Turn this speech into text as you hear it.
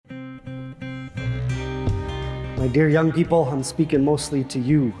My dear young people, I'm speaking mostly to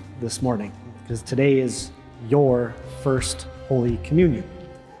you this morning because today is your first Holy Communion.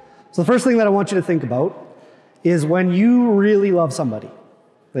 So the first thing that I want you to think about is when you really love somebody,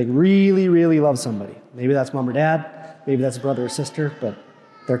 like really, really love somebody. Maybe that's mom or dad, maybe that's a brother or sister, but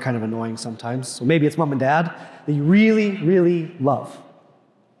they're kind of annoying sometimes. So maybe it's mom and dad that you really, really love.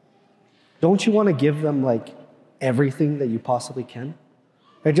 Don't you want to give them like everything that you possibly can?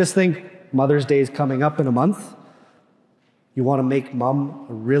 I just think Mother's Day is coming up in a month. You want to make mom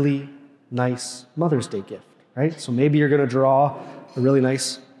a really nice Mother's Day gift, right? So maybe you're going to draw a really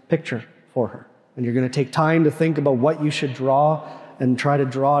nice picture for her. And you're going to take time to think about what you should draw and try to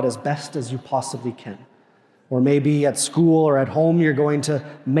draw it as best as you possibly can. Or maybe at school or at home, you're going to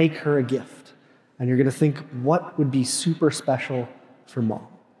make her a gift. And you're going to think, what would be super special for mom?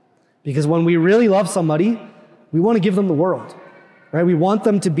 Because when we really love somebody, we want to give them the world, right? We want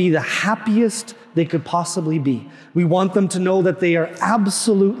them to be the happiest they could possibly be. We want them to know that they are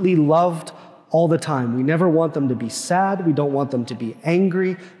absolutely loved all the time. We never want them to be sad. We don't want them to be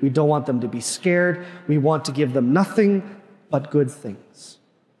angry. We don't want them to be scared. We want to give them nothing but good things,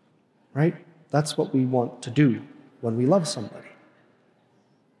 right? That's what we want to do when we love somebody.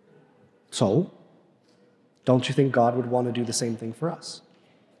 So, don't you think God would want to do the same thing for us?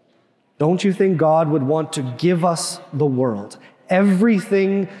 Don't you think God would want to give us the world,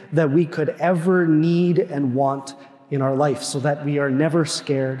 everything that we could ever need and want in our life so that we are never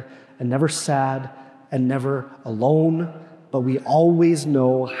scared and never sad and never alone, but we always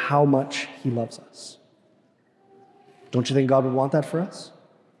know how much He loves us? Don't you think God would want that for us?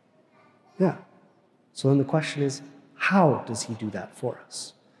 Yeah. So then the question is, how does He do that for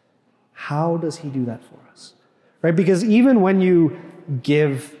us? How does He do that for us? Right? Because even when you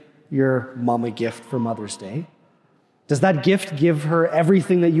give your mom a gift for Mother's Day, does that gift give her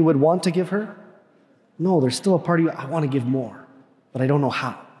everything that you would want to give her? No, there's still a part of you, I want to give more, but I don't know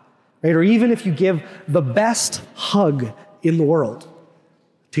how. Right? Or even if you give the best hug in the world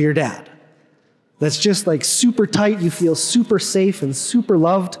to your dad, that's just like super tight, you feel super safe and super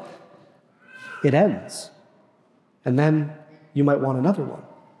loved, it ends. And then you might want another one.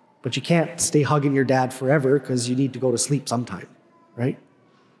 But you can't stay hugging your dad forever because you need to go to sleep sometime, right?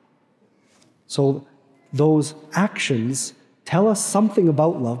 So those actions tell us something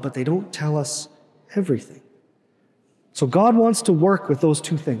about love, but they don't tell us everything. So God wants to work with those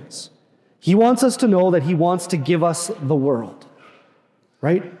two things. He wants us to know that He wants to give us the world,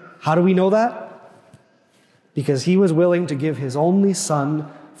 right? How do we know that? Because He was willing to give His only Son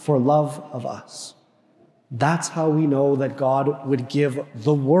for love of us. That's how we know that God would give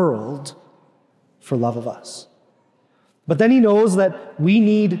the world for love of us. But then He knows that we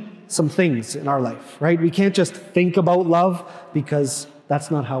need some things in our life, right? We can't just think about love because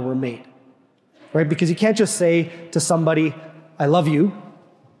that's not how we're made, right? Because you can't just say to somebody, I love you,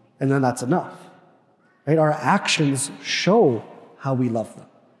 and then that's enough, right? Our actions show how we love them,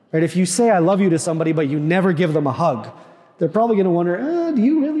 right? If you say I love you to somebody, but you never give them a hug, they're probably going to wonder, do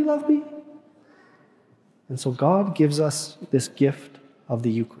you really love me? And so God gives us this gift of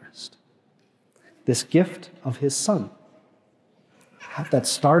the Eucharist, this gift of His Son that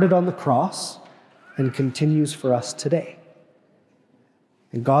started on the cross and continues for us today.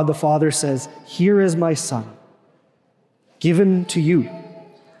 And God the Father says, here is my Son, given to you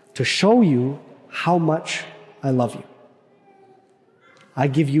to show you how much I love you. I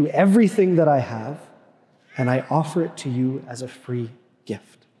give you everything that I have, and I offer it to you as a free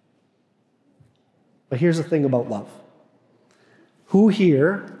gift. But here's the thing about love. Who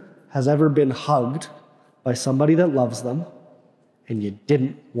here has ever been hugged by somebody that loves them and you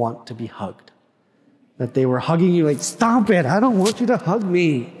didn't want to be hugged? That they were hugging you like, stop it, I don't want you to hug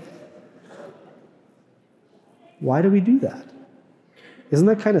me. Why do we do that? Isn't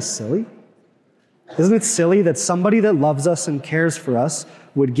that kind of silly? Isn't it silly that somebody that loves us and cares for us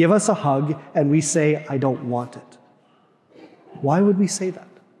would give us a hug and we say, I don't want it? Why would we say that?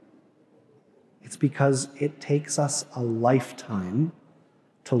 It's because it takes us a lifetime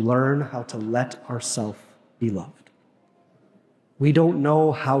to learn how to let ourselves be loved. We don't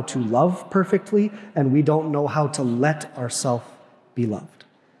know how to love perfectly, and we don't know how to let ourselves be loved.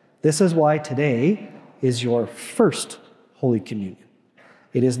 This is why today is your first Holy Communion.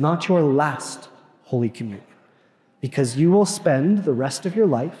 It is not your last Holy Communion, because you will spend the rest of your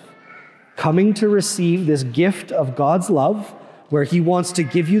life coming to receive this gift of God's love, where He wants to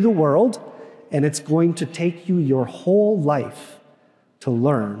give you the world, and it's going to take you your whole life to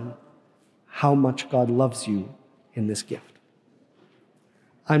learn how much God loves you in this gift.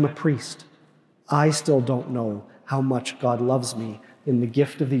 I'm a priest. I still don't know how much God loves me in the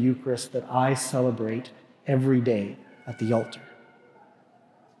gift of the Eucharist that I celebrate every day at the altar.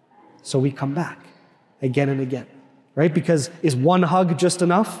 So we come back again and again, right? Because is one hug just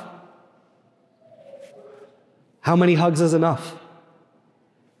enough? How many hugs is enough?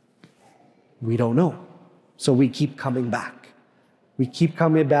 We don't know. So we keep coming back. We keep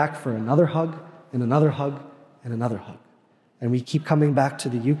coming back for another hug and another hug and another hug. And we keep coming back to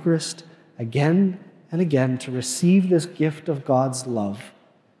the Eucharist again and again to receive this gift of God's love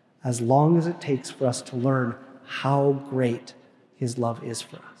as long as it takes for us to learn how great his love is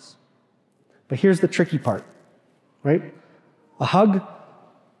for us. But here's the tricky part, right? A hug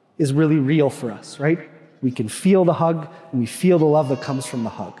is really real for us, right? We can feel the hug and we feel the love that comes from the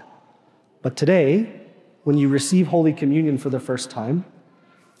hug. But today, when you receive Holy Communion for the first time,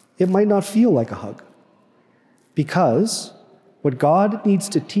 it might not feel like a hug. Because what God needs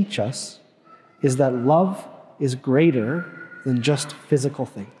to teach us is that love is greater than just physical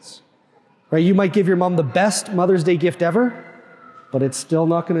things. Right? You might give your mom the best Mother's Day gift ever, but it's still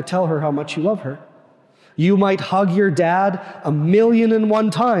not going to tell her how much you love her. You might hug your dad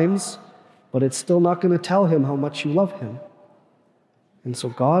 1,000,001 times, but it's still not going to tell him how much you love him. And so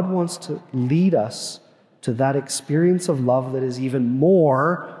God wants to lead us to that experience of love that is even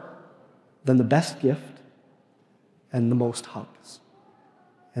more than the best gift and the most hugs.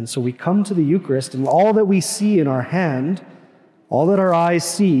 And so we come to the Eucharist, and all that we see in our hand, all that our eyes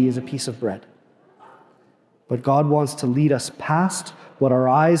see, is a piece of bread. But God wants to lead us past what our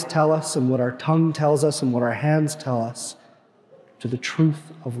eyes tell us and what our tongue tells us and what our hands tell us to the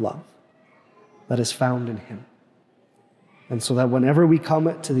truth of love that is found in him. And so that whenever we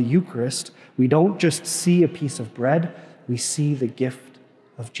come to the Eucharist, we don't just see a piece of bread, we see the gift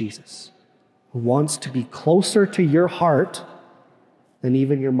of Jesus, who wants to be closer to your heart than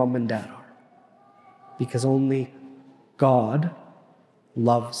even your mom and dad are. Because only God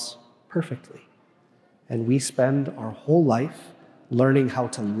loves perfectly. And we spend our whole life learning how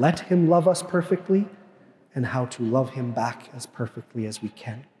to let him love us perfectly and how to love him back as perfectly as we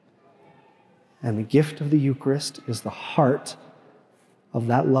can. And the gift of the Eucharist is the heart of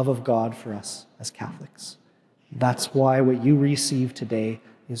that love of God for us as Catholics. That's why what you receive today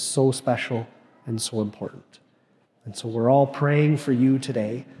is so special and so important. And so we're all praying for you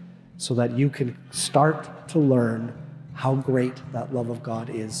today so that you can start to learn how great that love of God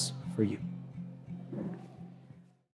is for you.